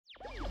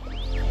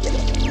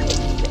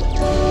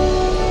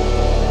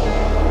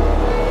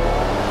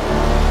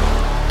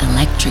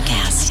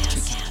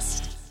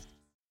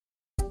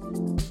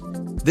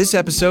This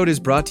episode is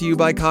brought to you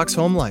by Cox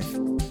Home Life.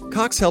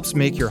 Cox helps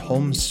make your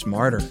home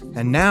smarter,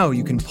 and now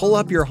you can pull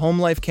up your Home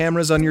Life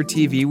cameras on your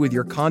TV with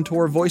your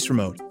Contour voice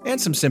remote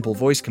and some simple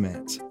voice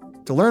commands.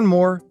 To learn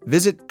more,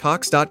 visit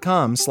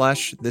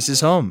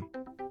cox.com/thisishome.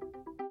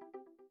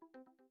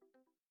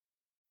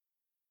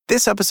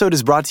 This episode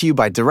is brought to you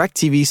by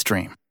DirecTV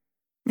Stream.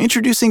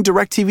 Introducing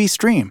DirecTV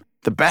Stream,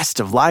 the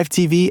best of live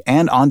TV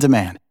and on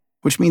demand,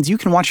 which means you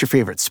can watch your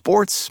favorite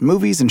sports,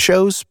 movies, and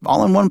shows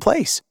all in one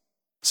place.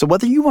 So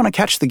whether you want to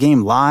catch the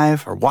game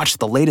live or watch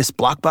the latest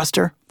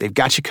blockbuster, they've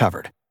got you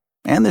covered.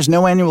 And there's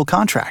no annual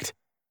contract.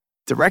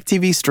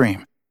 DirecTV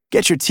Stream.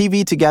 Get your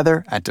TV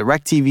together at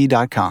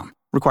directtv.com.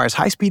 Requires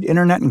high-speed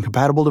internet and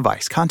compatible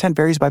device. Content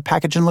varies by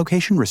package and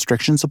location.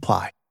 Restrictions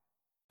apply.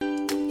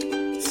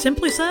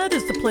 Simply Said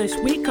is the place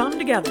we come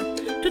together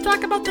to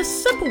talk about the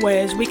simple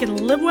ways we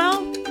can live well,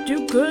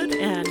 do good,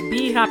 and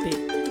be happy.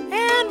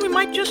 And we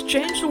might just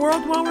change the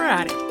world while we're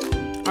at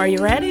it. Are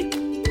you ready?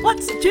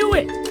 Let's do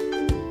it!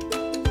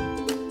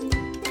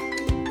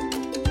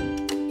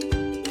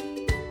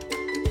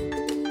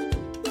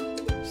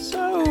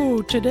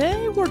 So,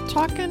 today we're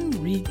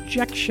talking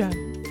rejection.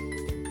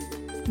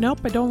 Nope,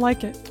 I don't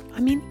like it.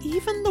 I mean,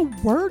 even the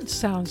word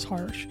sounds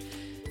harsh.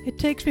 It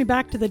takes me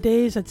back to the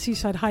days at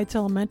Seaside Heights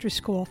Elementary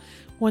School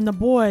when the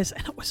boys,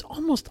 and it was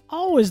almost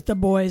always the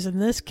boys in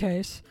this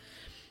case,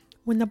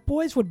 when the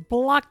boys would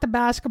block the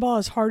basketball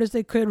as hard as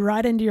they could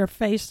right into your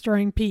face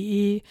during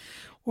PE,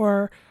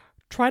 or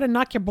try to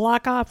knock your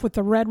block off with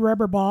the red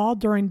rubber ball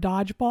during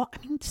dodgeball. I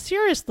mean,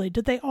 seriously,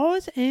 did they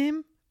always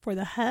aim for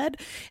the head?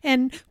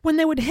 And when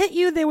they would hit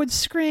you, they would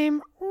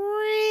scream,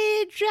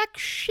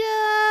 "Rejection!"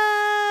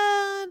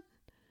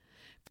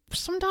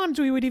 Sometimes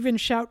we would even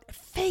shout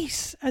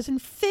face, as in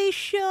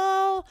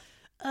facial.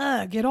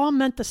 Ugh, it all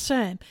meant the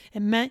same. It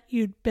meant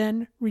you'd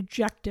been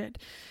rejected.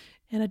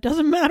 And it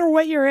doesn't matter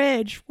what your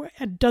age.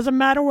 It doesn't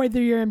matter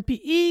whether you're in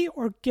PE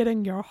or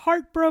getting your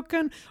heart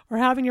broken or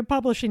having your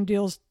publishing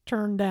deals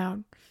turned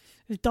down.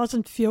 It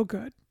doesn't feel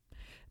good.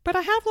 But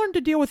I have learned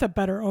to deal with it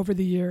better over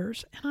the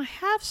years, and I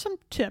have some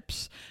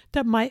tips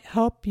that might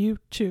help you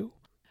too.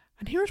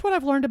 And here's what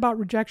I've learned about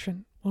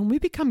rejection. When we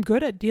become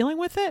good at dealing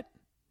with it,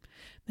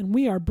 then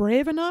we are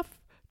brave enough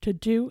to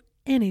do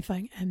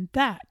anything, and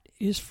that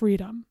is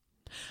freedom.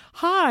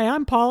 Hi,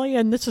 I'm Polly,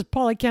 and this is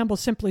Polly Campbell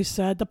Simply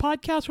Said, the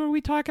podcast where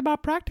we talk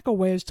about practical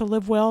ways to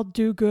live well,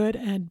 do good,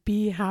 and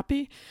be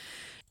happy.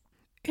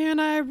 And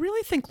I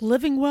really think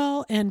living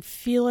well and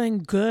feeling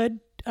good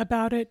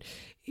about it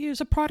is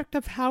a product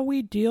of how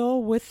we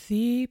deal with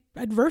the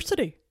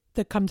adversity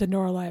that comes into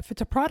our life.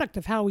 It's a product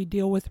of how we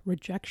deal with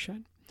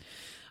rejection.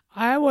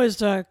 I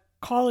was a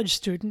college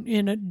student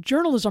in a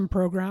journalism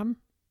program,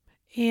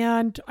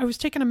 and I was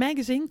taking a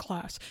magazine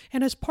class.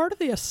 And as part of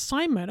the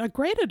assignment, a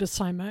graded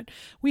assignment,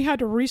 we had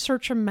to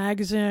research a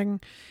magazine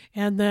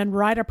and then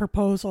write a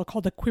proposal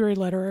called a query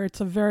letter.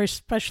 It's a very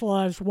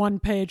specialized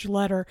one-page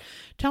letter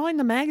telling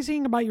the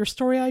magazine about your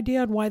story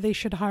idea and why they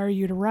should hire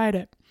you to write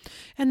it.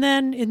 And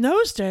then in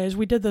those days,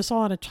 we did this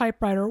all on a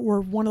typewriter or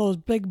one of those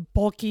big,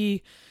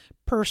 bulky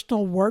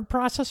personal word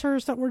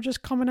processors that were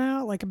just coming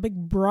out, like a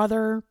Big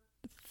Brother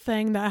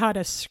thing that had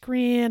a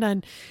screen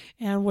and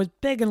was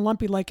big and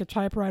lumpy like a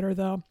typewriter,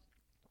 though.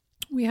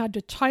 We had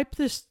to type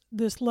this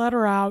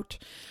letter out,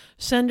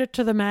 send it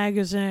to the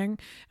magazine,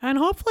 and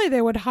hopefully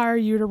they would hire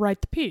you to write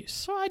the piece.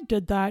 So I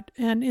did that.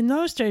 And in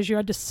those days, you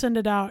had to send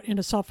it out in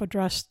a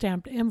self-addressed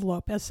stamped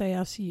envelope,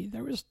 SASE.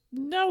 There was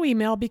no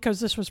email because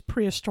this was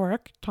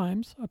prehistoric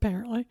times,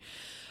 apparently,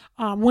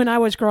 when I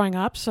was growing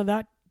up. So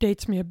that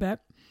dates me a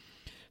bit.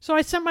 So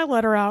I sent my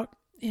letter out,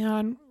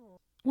 and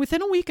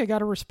within a week, I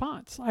got a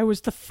response. I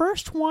was the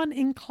first one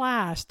in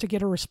class to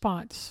get a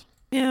response.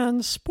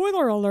 And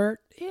spoiler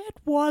alert, it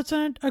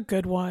wasn't a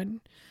good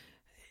one.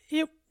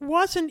 It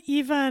wasn't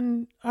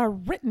even a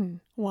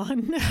written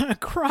one.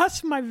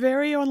 Across my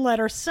very own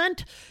letter,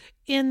 sent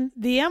in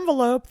the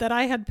envelope that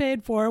I had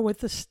paid for with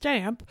the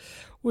stamp,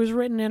 was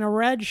written in a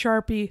red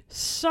Sharpie,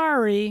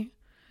 "Sorry,"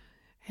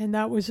 and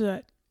that was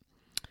it.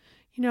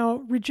 You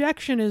know,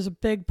 rejection is a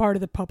big part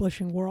of the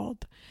publishing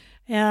world.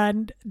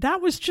 And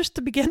that was just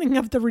the beginning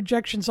of the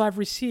rejections I've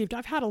received.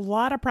 I've had a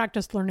lot of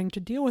practice learning to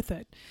deal with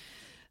it.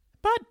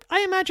 But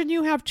I imagine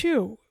you have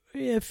too,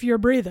 if you're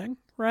breathing,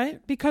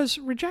 right? Because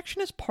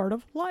rejection is part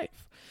of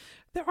life.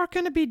 There are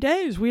going to be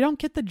days we don't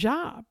get the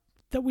job,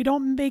 that we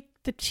don't make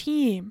the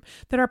team,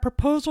 that our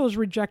proposal is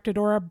rejected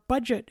or our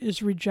budget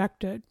is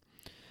rejected.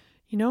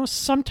 You know,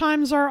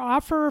 sometimes our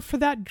offer for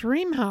that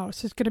dream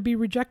house is going to be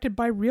rejected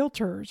by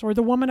realtors, or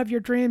the woman of your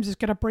dreams is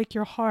going to break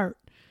your heart.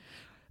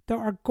 There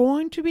are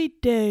going to be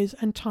days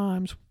and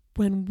times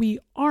when we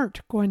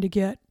aren't going to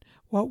get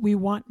what we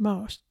want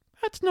most.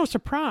 That's no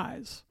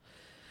surprise.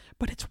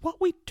 But it's what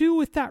we do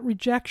with that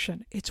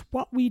rejection. It's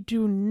what we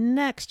do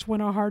next when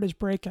our heart is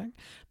breaking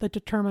that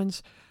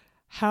determines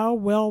how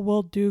well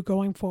we'll do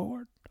going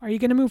forward. Are you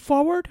going to move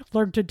forward,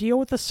 learn to deal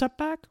with the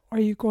setback, or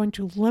are you going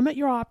to limit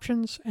your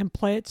options and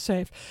play it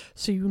safe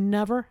so you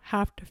never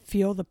have to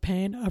feel the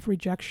pain of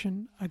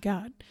rejection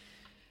again?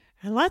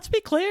 And let's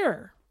be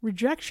clear,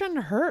 rejection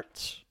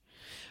hurts.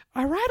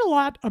 I write a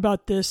lot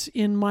about this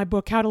in my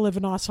book, How to Live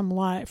an Awesome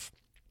Life.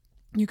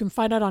 You can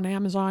find it on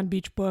Amazon,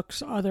 Beach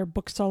Books, other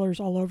booksellers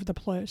all over the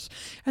place.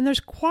 And there's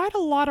quite a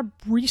lot of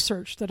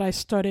research that I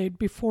studied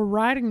before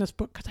writing this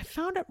book because I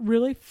found it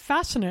really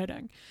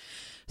fascinating.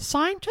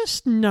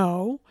 Scientists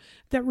know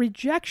that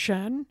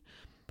rejection,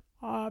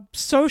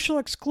 social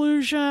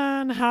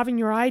exclusion, having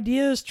your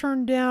ideas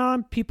turned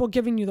down, people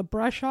giving you the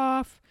brush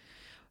off,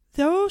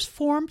 those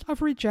forms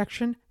of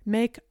rejection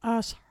make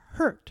us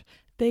hurt.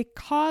 They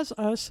cause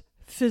us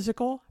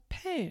physical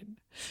pain.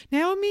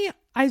 Naomi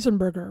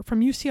Eisenberger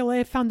from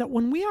UCLA found that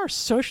when we are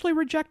socially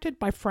rejected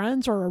by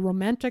friends or a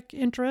romantic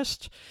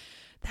interest,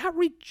 that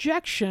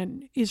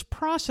rejection is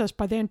processed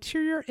by the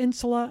anterior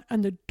insula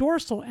and the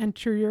dorsal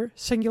anterior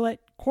cingulate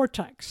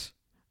cortex.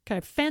 Okay,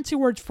 fancy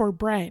words for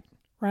brain,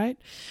 right?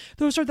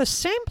 Those are the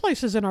same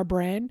places in our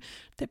brain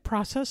that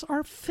process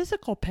our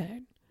physical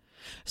pain.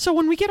 So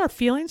when we get our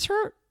feelings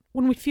hurt,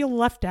 when we feel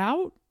left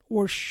out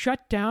or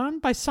shut down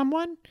by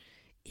someone,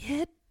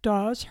 it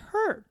does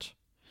hurt.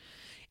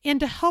 And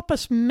to help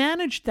us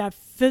manage that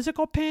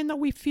physical pain that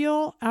we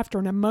feel after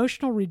an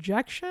emotional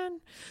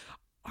rejection,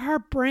 our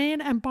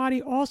brain and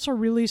body also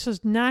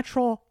releases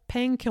natural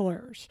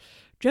painkillers,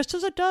 just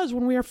as it does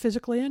when we are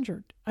physically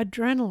injured,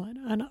 adrenaline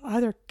and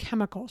other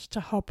chemicals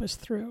to help us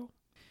through.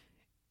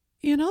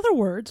 In other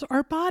words,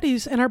 our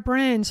bodies and our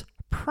brains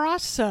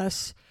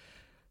process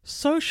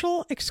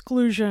social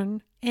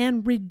exclusion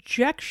and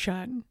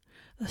rejection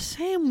the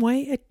same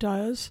way it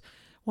does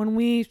when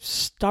we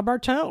stub our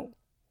toe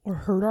or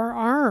hurt our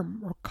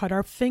arm or cut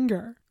our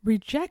finger.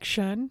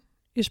 Rejection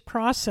is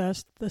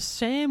processed the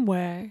same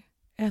way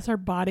as our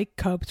body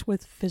copes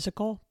with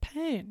physical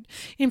pain.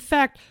 In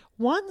fact,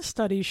 one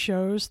study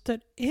shows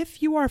that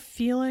if you are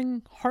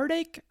feeling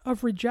heartache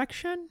of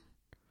rejection,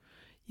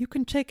 you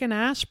can take an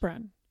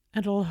aspirin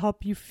and it'll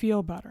help you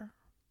feel better,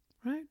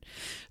 right?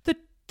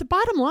 The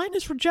bottom line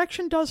is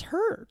rejection does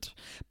hurt,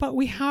 but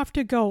we have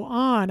to go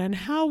on, and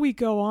how we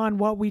go on,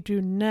 what we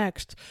do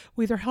next,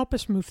 will either help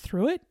us move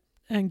through it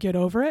and get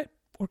over it,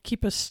 or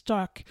keep us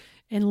stuck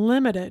and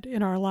limited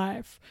in our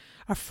life,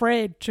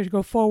 afraid to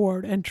go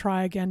forward and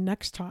try again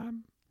next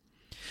time.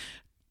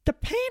 The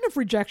pain of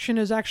rejection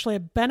is actually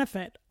a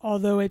benefit,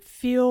 although it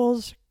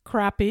feels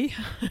crappy.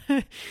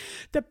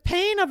 The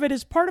pain of it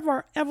is part of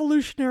our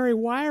evolutionary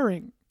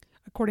wiring,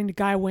 according to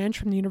Guy Winch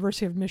from the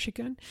University of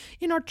Michigan.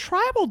 In our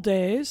tribal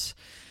days,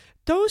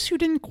 those who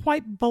didn't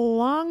quite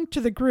belong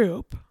to the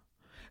group,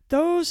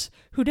 those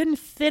who didn't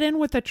fit in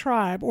with the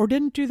tribe or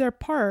didn't do their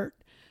part,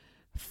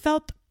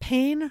 felt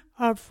pain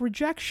of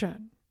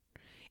rejection.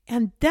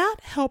 And that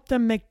helped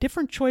them make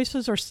different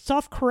choices or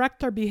self-correct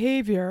their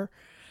behavior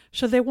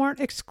so they weren't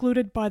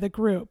excluded by the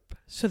group,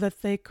 so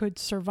that they could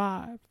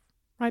survive,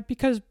 right?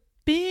 Because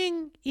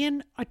being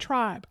in a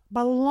tribe,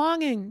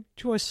 belonging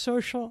to a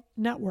social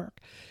network,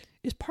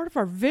 is part of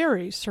our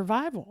very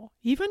survival,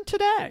 even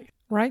today,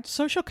 right?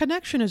 Social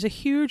connection is a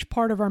huge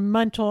part of our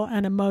mental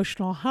and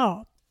emotional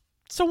health.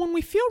 So when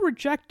we feel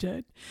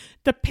rejected,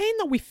 the pain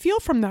that we feel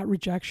from that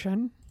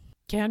rejection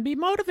can be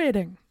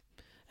motivating.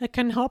 It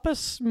can help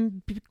us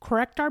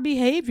correct our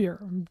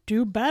behavior,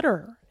 do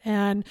better,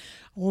 and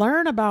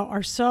learn about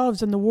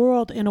ourselves and the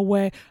world in a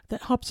way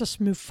that helps us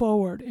move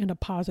forward in a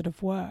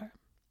positive way,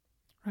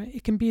 right?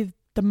 It can be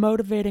the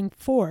motivating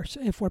force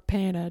if we're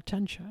paying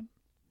attention.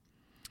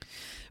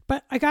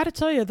 But I got to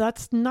tell you,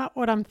 that's not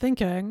what I'm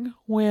thinking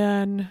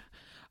when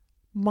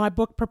my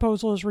book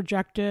proposal is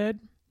rejected,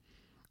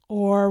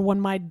 or when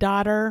my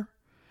daughter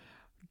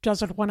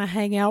doesn't want to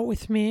hang out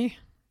with me,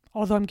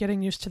 although I'm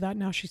getting used to that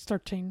now. She's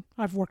 13.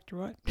 I've worked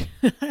through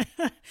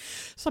it.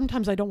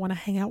 Sometimes I don't want to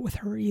hang out with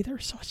her either,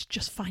 so it's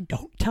just fine.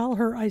 Don't tell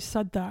her I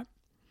said that.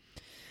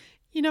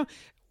 You know,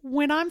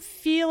 when I'm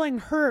feeling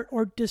hurt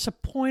or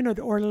disappointed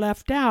or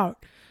left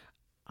out,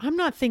 I'm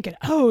not thinking,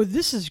 oh,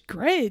 this is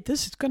great.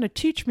 This is going to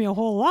teach me a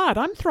whole lot.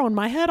 I'm throwing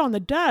my head on the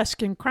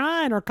desk and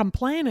crying or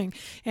complaining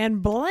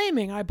and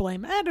blaming. I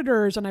blame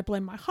editors, and I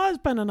blame my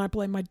husband, and I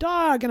blame my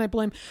dog, and I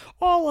blame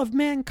all of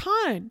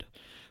mankind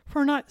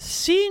for not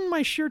seeing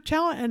my sheer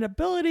talent and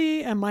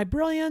ability and my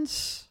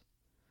brilliance.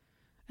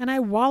 And I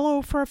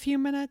wallow for a few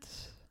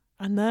minutes,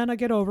 and then I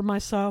get over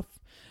myself.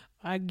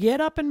 I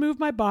get up and move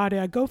my body.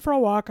 I go for a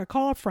walk. I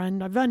call a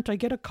friend. I vent. I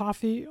get a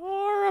coffee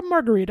or a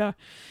margarita.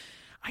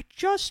 I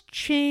just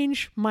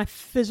change my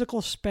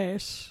physical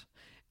space,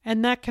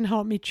 and that can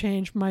help me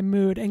change my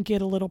mood and get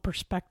a little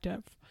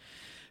perspective.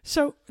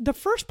 So the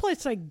first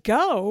place I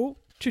go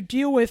to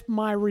deal with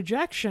my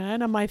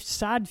rejection and my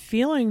sad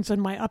feelings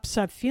and my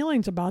upset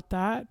feelings about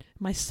that,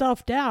 my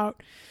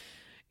self-doubt,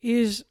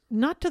 is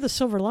not to the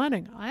silver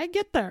lining. I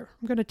get there.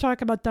 I'm going to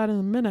talk about that in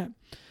a minute.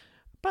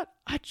 But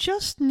I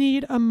just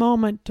need a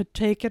moment to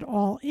take it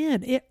all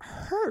in. It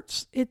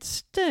hurts. It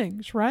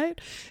stings, right?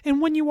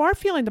 And when you are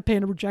feeling the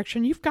pain of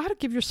rejection, you've got to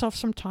give yourself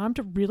some time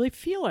to really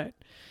feel it.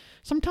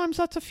 Sometimes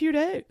that's a few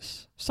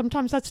days.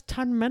 Sometimes that's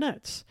 10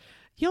 minutes.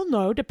 You'll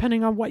know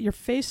depending on what you're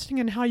facing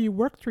and how you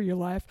work through your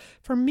life.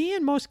 For me,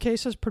 in most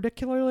cases,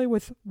 particularly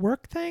with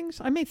work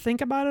things, I may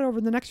think about it over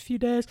the next few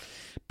days,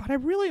 but I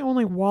really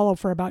only wallow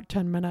for about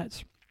 10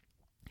 minutes.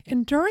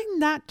 And during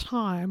that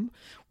time,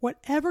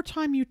 whatever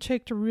time you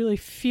take to really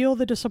feel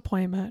the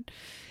disappointment,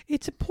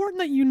 it's important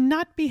that you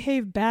not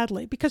behave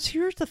badly. Because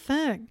here's the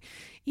thing.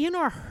 In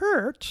our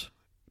hurt,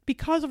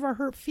 because of our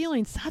hurt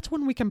feelings, that's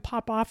when we can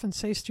pop off and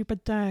say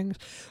stupid things,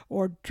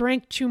 or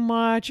drink too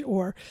much,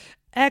 or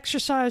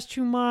exercise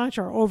too much,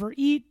 or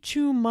overeat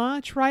too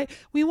much, right?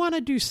 We want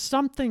to do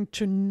something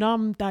to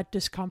numb that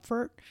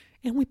discomfort,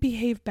 and we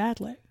behave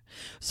badly.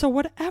 So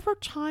whatever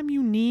time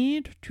you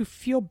need to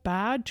feel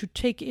bad, to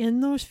take in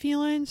those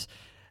feelings,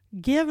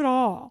 give it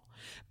all.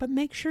 But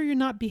make sure you're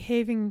not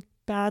behaving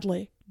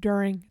badly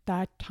during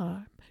that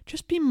time.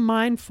 Just be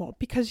mindful,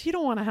 because you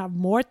don't want to have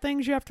more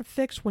things you have to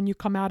fix when you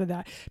come out of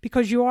that,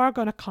 because you are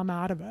going to come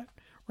out of it,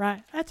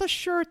 right? That's a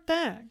sure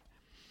thing.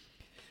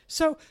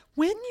 So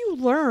when you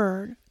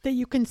learn that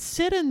you can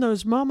sit in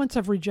those moments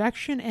of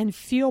rejection and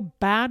feel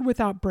bad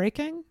without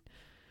breaking,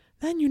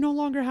 then you no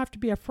longer have to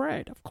be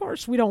afraid. Of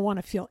course, we don't want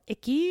to feel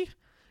icky.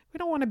 We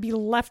don't want to be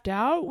left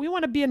out. We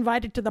want to be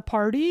invited to the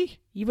party,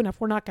 even if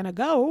we're not going to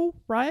go,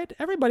 right?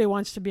 Everybody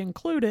wants to be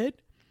included.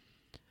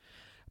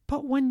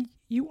 But when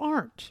you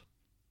aren't,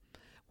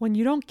 when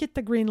you don't get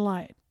the green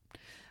light,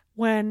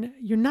 when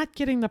you're not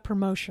getting the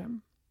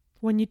promotion,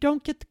 when you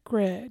don't get the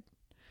grade,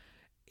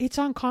 it's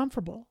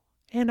uncomfortable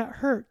and it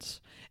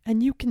hurts.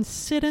 And you can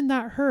sit in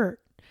that hurt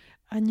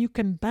and you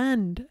can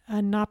bend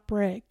and not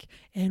break.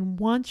 And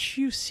once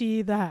you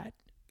see that,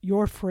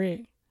 you're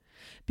free.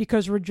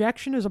 Because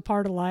rejection is a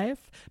part of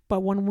life,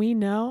 but when we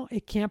know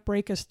it can't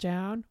break us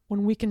down,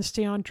 when we can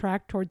stay on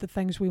track toward the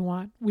things we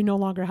want, we no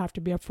longer have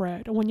to be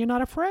afraid. And when you're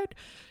not afraid,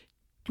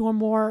 you're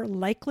more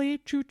likely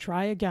to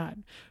try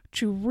again,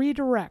 to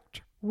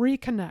redirect,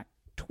 reconnect,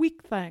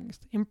 tweak things,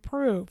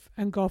 improve,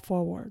 and go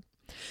forward.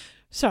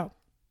 So,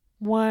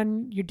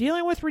 when you're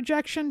dealing with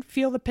rejection,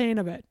 feel the pain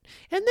of it,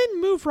 and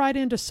then move right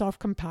into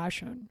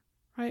self-compassion,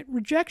 right?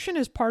 Rejection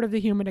is part of the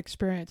human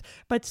experience,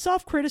 but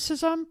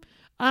self-criticism,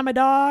 I'm a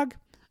dog,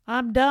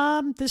 I'm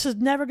dumb, this is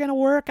never going to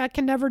work, I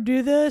can never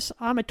do this,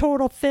 I'm a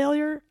total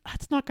failure,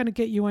 that's not going to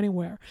get you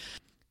anywhere.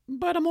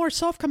 But a more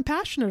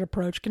self-compassionate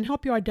approach can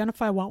help you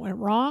identify what went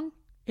wrong,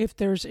 if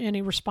there's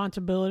any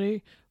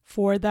responsibility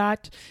for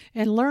that,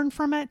 and learn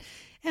from it,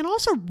 and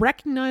also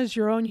recognize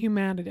your own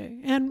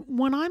humanity. And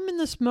when I'm in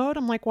this mode,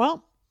 I'm like,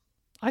 well,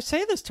 I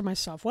say this to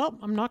myself, well,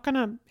 I'm not going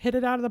to hit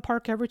it out of the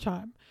park every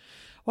time.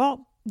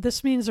 Well,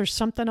 this means there's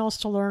something else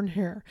to learn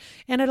here.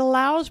 And it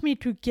allows me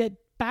to get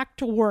back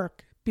to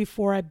work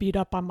before I beat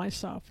up on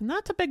myself. And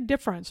that's a big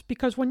difference,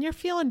 because when you're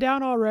feeling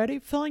down already,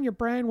 filling your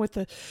brain with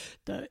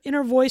the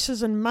inner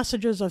voices and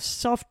messages of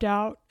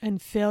self-doubt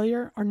and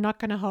failure are not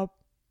going to help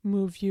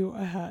move you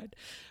ahead.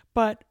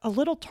 But a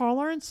little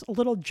tolerance, a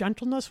little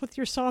gentleness with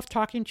yourself,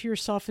 talking to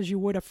yourself as you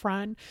would a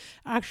friend,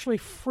 actually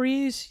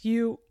frees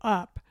you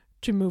up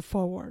to move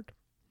forward.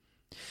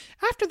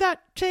 After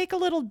that, take a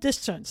little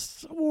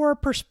distance or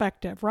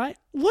perspective, right?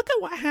 Look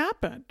at what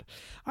happened.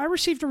 I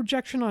received a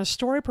rejection on a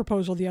story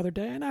proposal the other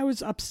day, and I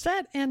was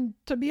upset, and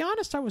to be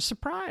honest, I was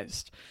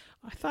surprised.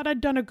 I thought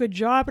I'd done a good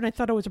job, and I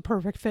thought it was a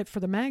perfect fit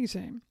for the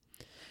magazine.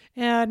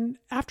 And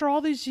after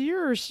all these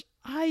years,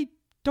 I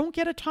don't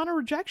get a ton of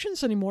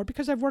rejections anymore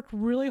because I've worked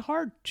really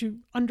hard to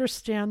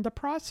understand the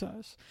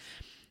process.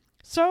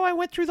 So I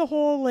went through the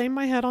whole laying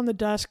my head on the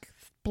desk,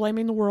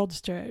 blaming the world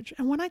stage.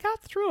 And when I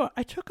got through it,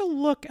 I took a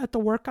look at the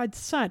work I'd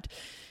sent,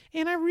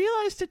 and I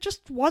realized it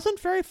just wasn't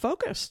very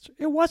focused.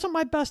 It wasn't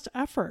my best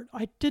effort.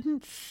 I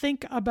didn't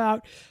think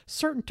about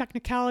certain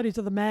technicalities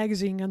of the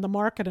magazine and the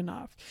market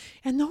enough.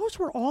 And those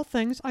were all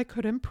things I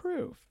could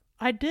improve.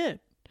 I did.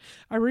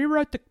 I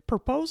rewrote the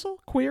proposal,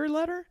 query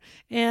letter,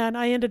 and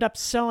I ended up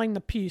selling the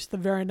piece the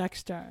very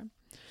next day.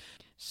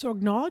 So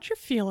acknowledge your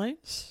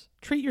feelings,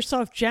 treat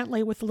yourself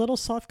gently with a little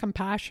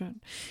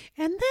self-compassion,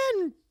 and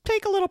then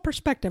take a little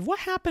perspective. What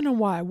happened and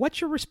why?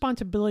 What's your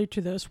responsibility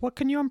to this? What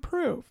can you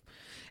improve?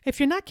 If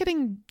you're not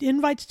getting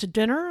invites to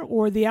dinner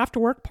or the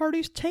after-work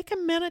parties, take a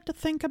minute to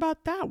think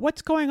about that.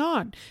 What's going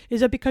on?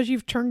 Is it because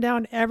you've turned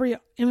down every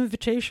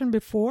invitation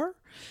before?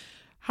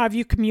 Have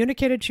you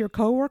communicated to your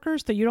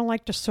coworkers that you don't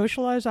like to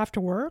socialize after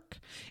work?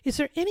 Is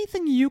there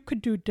anything you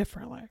could do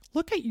differently?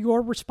 Look at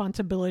your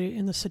responsibility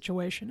in the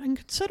situation and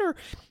consider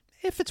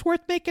if it's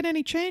worth making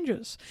any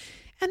changes.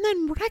 And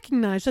then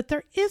recognize that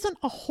there isn't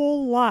a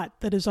whole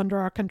lot that is under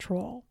our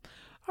control.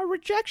 A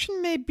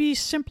rejection may be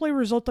simply a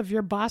result of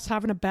your boss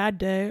having a bad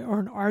day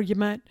or an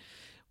argument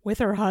with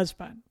her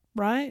husband,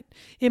 right?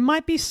 It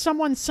might be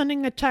someone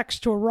sending a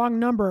text to a wrong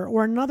number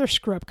or another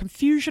script,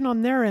 confusion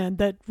on their end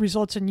that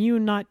results in you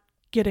not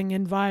getting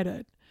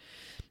invited.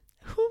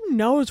 Who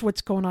knows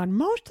what's going on?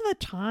 Most of the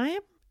time,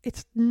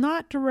 it's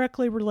not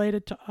directly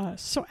related to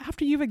us. So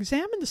after you've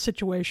examined the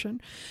situation,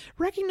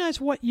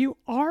 recognize what you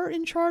are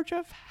in charge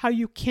of, how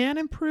you can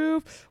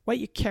improve, what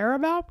you care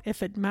about,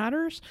 if it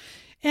matters,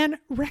 and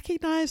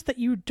recognize that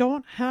you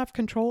don't have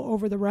control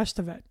over the rest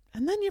of it.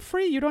 And then you're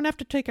free. You don't have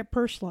to take it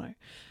personally.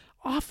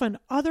 often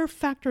other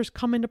factors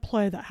come into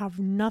play that have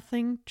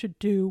nothing to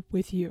do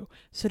with you.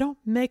 So don't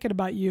make it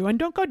about you. And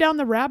don't go down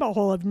the rabbit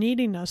hole of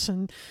neediness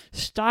and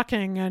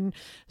stalking and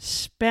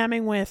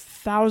spamming with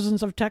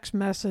thousands of text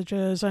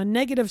messages and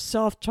negative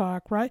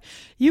self-talk, right?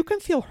 You can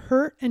feel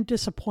hurt and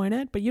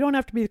disappointed, but you don't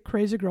have to be the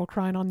crazy girl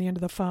crying on the end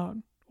of the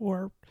phone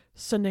or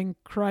sending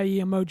cryy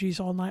emojis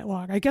all night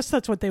long. I guess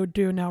that's what they would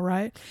do now,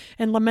 right?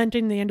 And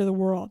lamenting the end of the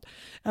world.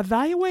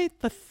 Evaluate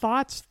the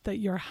thoughts that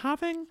you're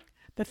having,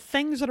 the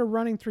things that are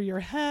running through your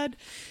head,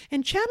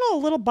 and channel a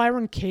little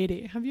Byron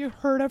Katie. Have you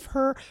heard of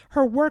her?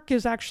 Her work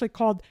is actually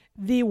called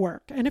The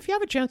Work. And if you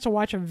have a chance to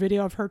watch a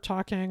video of her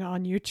talking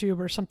on YouTube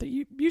or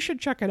something, you should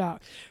check it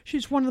out.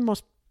 She's one of the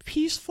most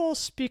peaceful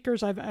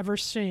speakers I've ever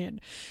seen.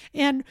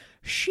 And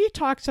she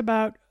talks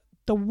about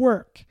the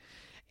work.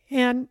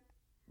 And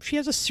she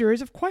has a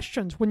series of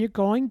questions. When you're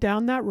going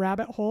down that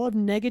rabbit hole of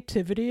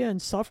negativity and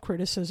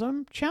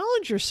self-criticism,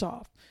 challenge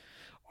yourself.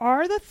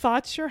 Are the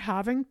thoughts you're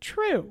having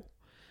true?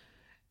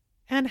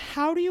 And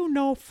how do you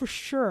know for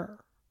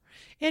sure?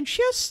 And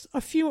she has a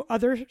few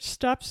other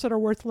steps that are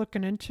worth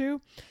looking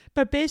into.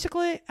 But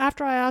basically,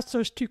 after I ask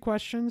those two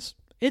questions,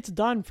 it's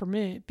done for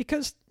me.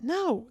 Because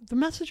no, the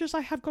messages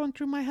I have going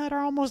through my head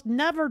are almost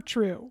never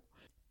true.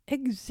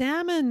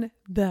 Examine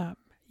them.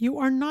 You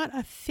are not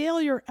a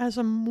failure as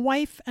a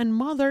wife and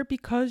mother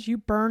because you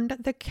burned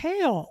the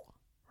kale,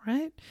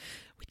 right?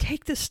 We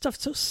take this stuff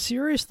so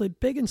seriously,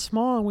 big and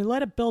small, and we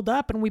let it build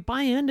up, and we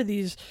buy into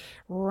these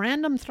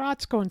random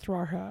thoughts going through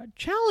our head.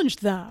 Challenge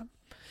them.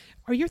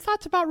 Are your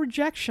thoughts about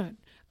rejection,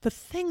 the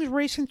things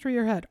racing through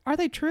your head, are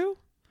they true?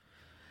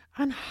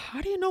 And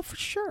how do you know for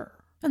sure?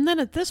 And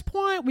then at this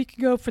point, we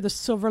can go for the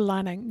silver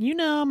lining. You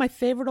know, my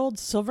favorite old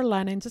silver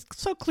linings. It's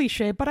so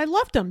cliche, but I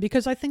love them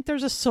because I think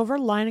there's a silver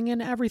lining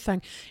in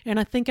everything. And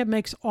I think it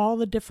makes all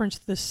the difference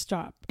this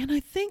step. And I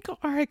think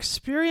our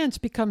experience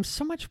becomes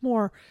so much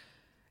more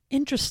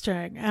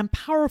interesting and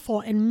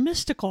powerful and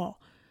mystical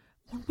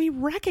when we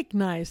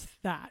recognize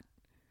that.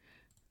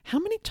 How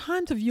many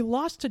times have you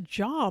lost a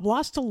job,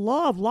 lost a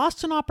love,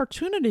 lost an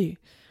opportunity,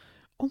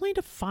 only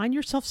to find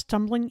yourself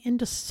stumbling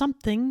into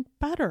something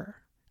better?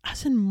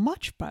 As in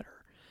much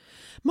better.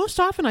 Most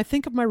often I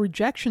think of my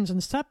rejections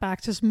and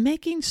setbacks as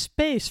making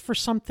space for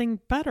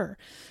something better.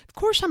 Of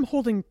course I'm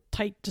holding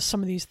tight to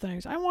some of these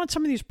things. I want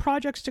some of these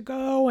projects to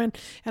go and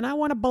I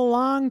want to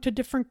belong to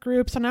different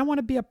groups and I want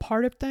to be a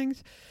part of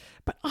things.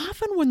 But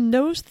often when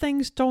those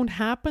things don't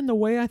happen the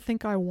way I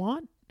think I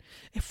want,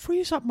 it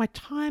frees up my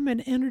time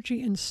and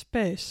energy and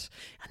space,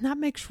 and that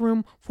makes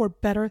room for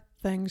better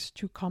things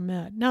to come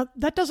in. Now,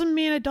 that doesn't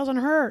mean it doesn't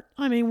hurt.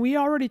 I mean, we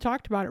already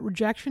talked about it.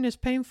 Rejection is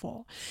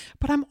painful.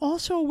 But I'm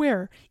also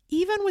aware,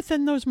 even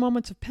within those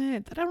moments of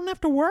pain, that I don't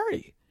have to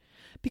worry.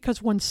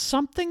 Because when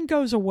something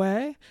goes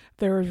away,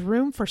 there is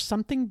room for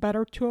something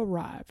better to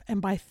arrive.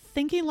 And by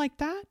thinking like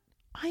that,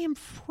 I am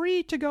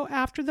free to go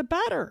after the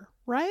better.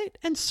 Right?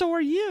 And so are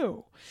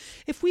you.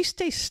 If we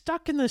stay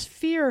stuck in this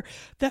fear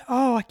that,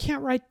 oh, I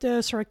can't write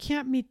this, or I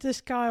can't meet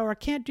this guy, or I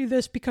can't do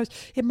this because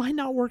it might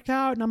not work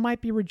out and I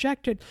might be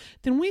rejected,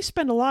 then we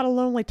spend a lot of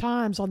lonely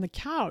times on the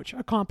couch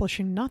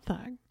accomplishing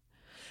nothing.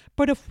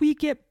 But if we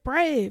get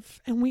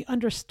brave and we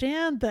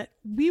understand that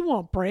we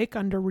won't break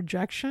under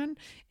rejection,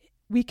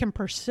 we can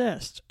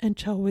persist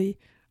until we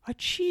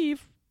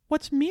achieve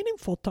what's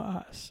meaningful to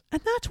us.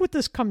 And that's what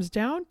this comes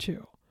down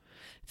to.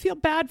 Feel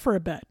bad for a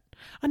bit.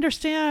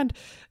 Understand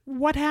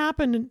what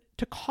happened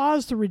to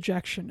cause the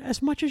rejection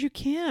as much as you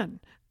can,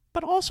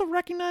 but also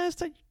recognize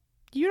that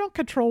you don't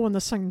control when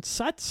the sun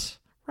sets,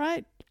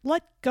 right?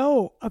 Let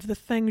go of the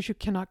things you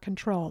cannot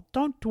control.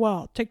 Don't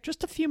dwell. Take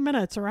just a few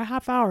minutes or a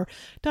half hour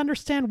to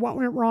understand what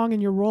went wrong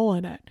and your role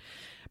in it.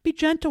 Be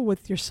gentle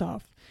with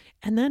yourself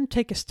and then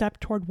take a step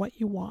toward what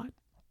you want.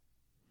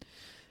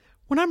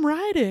 When I'm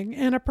writing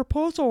and a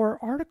proposal or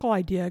article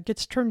idea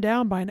gets turned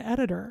down by an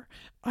editor,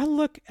 I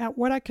look at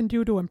what I can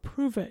do to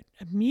improve it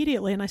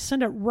immediately and I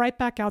send it right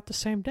back out the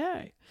same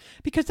day.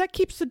 Because that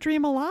keeps the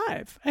dream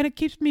alive and it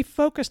keeps me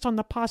focused on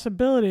the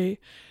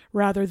possibility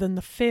rather than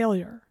the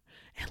failure.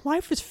 And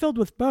life is filled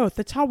with both.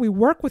 It's how we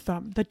work with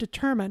them that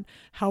determine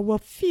how we'll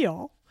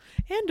feel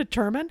and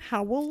determine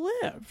how we'll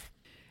live.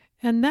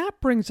 And that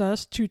brings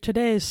us to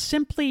today's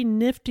Simply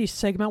Nifty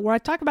segment where I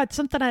talk about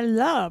something I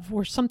love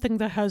or something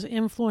that has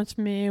influenced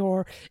me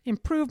or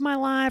improved my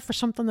life or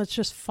something that's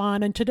just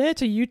fun. And today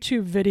it's a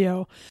YouTube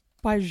video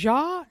by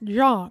Jia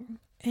Zhang.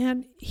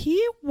 And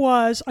he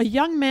was a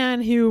young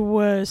man who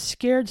was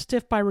scared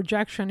stiff by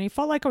rejection. He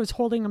felt like I was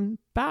holding him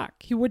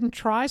back. He wouldn't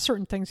try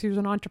certain things. He was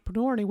an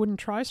entrepreneur and he wouldn't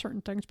try certain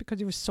things because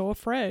he was so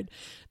afraid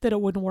that it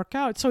wouldn't work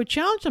out. So he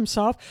challenged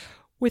himself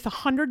with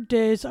 100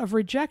 days of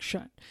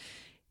rejection.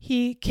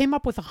 He came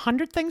up with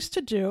 100 things to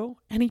do,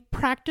 and he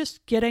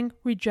practiced getting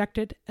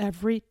rejected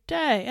every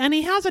day. And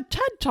he has a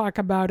TED Talk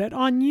about it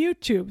on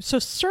YouTube. So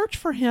search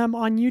for him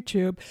on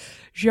YouTube,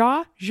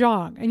 Jia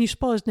Zhang. And you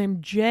spell his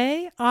name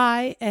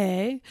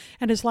J-I-A,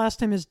 and his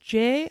last name is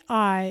J-I-A-N-G.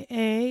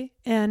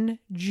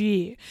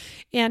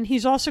 And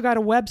he's also got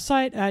a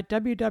website at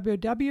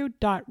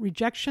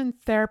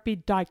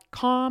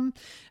www.rejectiontherapy.com.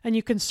 And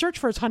you can search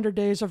for his 100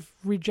 Days of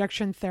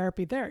Rejection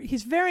Therapy there.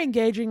 He's very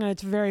engaging and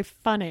it's very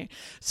funny.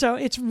 So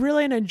it's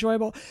really an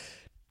enjoyable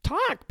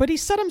talk, but he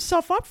set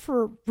himself up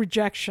for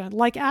rejection,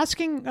 like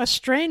asking a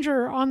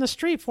stranger on the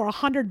street for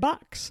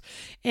 $100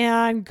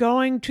 and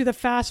going to the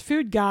fast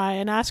food guy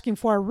and asking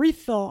for a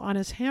refill on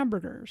his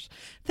hamburgers,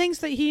 things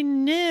that he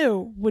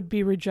knew would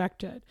be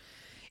rejected.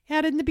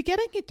 And in the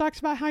beginning, he talks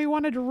about how he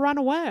wanted to run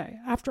away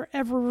after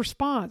every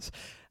response,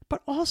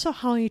 but also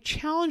how he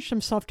challenged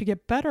himself to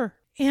get better.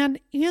 And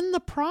in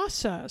the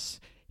process,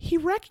 he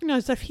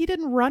recognized that if he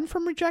didn't run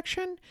from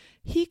rejection,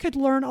 he could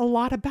learn a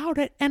lot about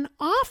it and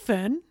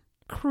often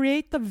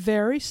create the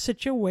very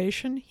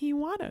situation he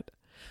wanted.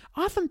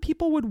 Often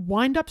people would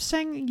wind up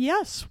saying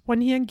yes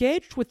when he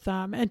engaged with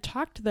them and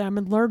talked to them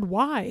and learned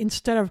why,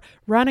 instead of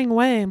running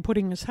away and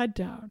putting his head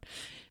down.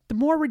 The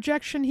more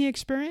rejection he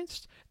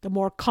experienced, the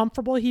more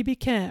comfortable he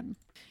became.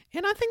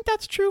 And I think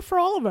that's true for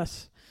all of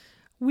us.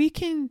 We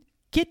can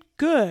get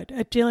good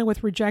at dealing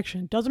with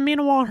rejection. Doesn't mean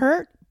it won't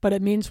hurt, but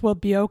it means we'll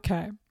be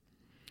okay.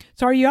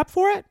 So are you up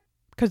for it?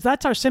 Because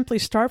that's our Simply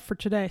Start for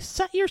today.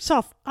 Set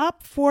yourself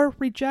up for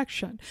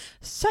rejection.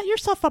 Set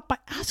yourself up by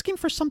asking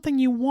for something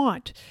you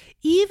want,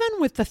 even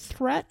with the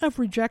threat of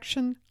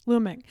rejection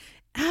looming.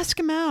 Ask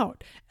him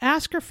out.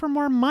 Ask her for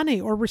more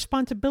money or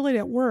responsibility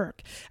at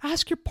work.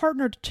 Ask your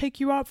partner to take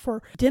you out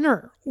for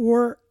dinner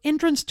or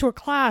entrance to a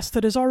class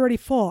that is already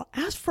full.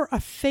 Ask for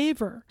a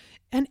favor.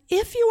 And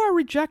if you are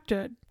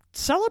rejected,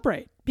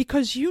 celebrate,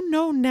 because you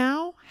know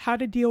now how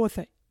to deal with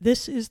it.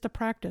 This is the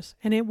practice,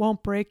 and it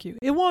won't break you.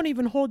 It won't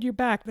even hold you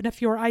back. But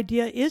if your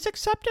idea is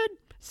accepted,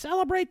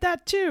 celebrate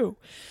that too,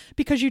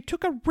 because you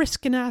took a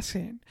risk in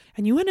asking,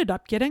 and you ended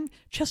up getting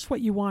just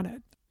what you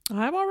wanted.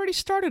 I've already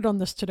started on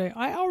this today.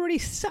 I already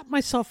set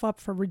myself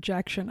up for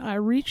rejection. I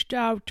reached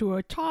out to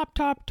a top,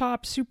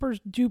 super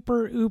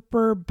duper,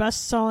 ooper,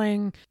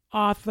 best-selling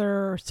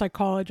author,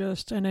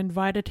 psychologist, and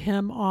invited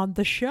him on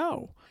the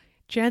show.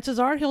 Chances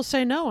are he'll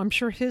say no. I'm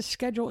sure his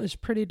schedule is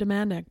pretty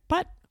demanding,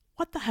 but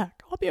what the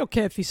heck? I'll be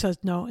okay if he says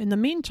no. In the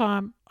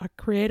meantime, I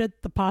created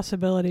the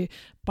possibility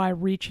by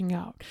reaching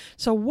out.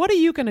 So what are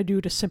you going to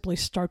do to simply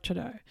start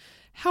today?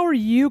 How are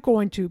you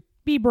going to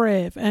be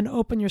brave and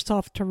open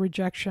yourself to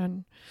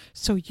rejection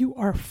so you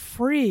are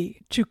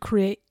free to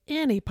create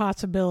any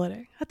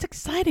possibility? That's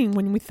exciting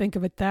when we think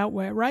of it that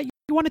way, right?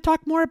 You want to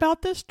talk more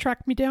about this?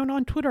 Track me down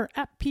on Twitter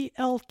at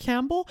PL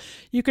Campbell.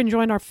 You can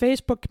join our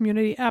Facebook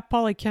community at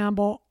Polly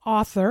Campbell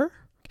Author.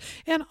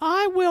 And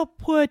I will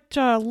put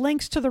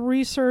links to the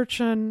research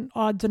and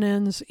odds and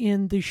ends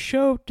in the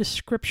show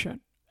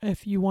description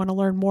if you want to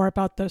learn more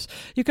about this.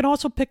 You can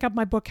also pick up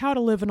my book, How to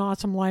Live an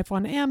Awesome Life,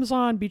 on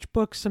Amazon, Beach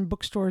Books, and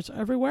bookstores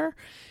everywhere.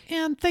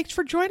 And thanks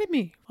for joining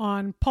me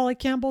on Polly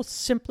Campbell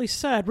Simply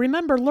Said.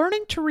 Remember,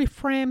 learning to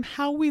reframe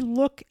how we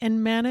look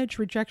and manage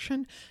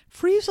rejection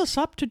frees us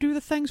up to do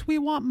the things we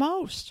want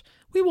most.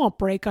 We won't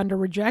break under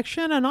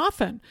rejection, and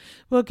often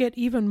we'll get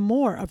even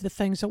more of the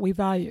things that we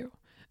value.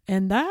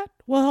 And that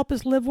will help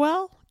us live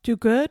well, do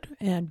good,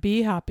 and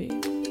be happy.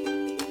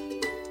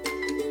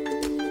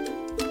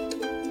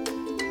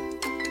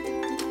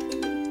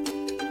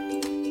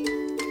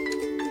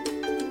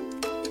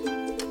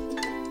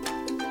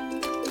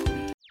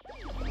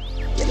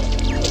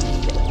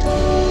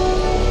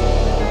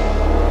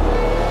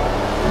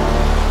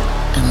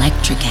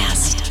 Electric acid.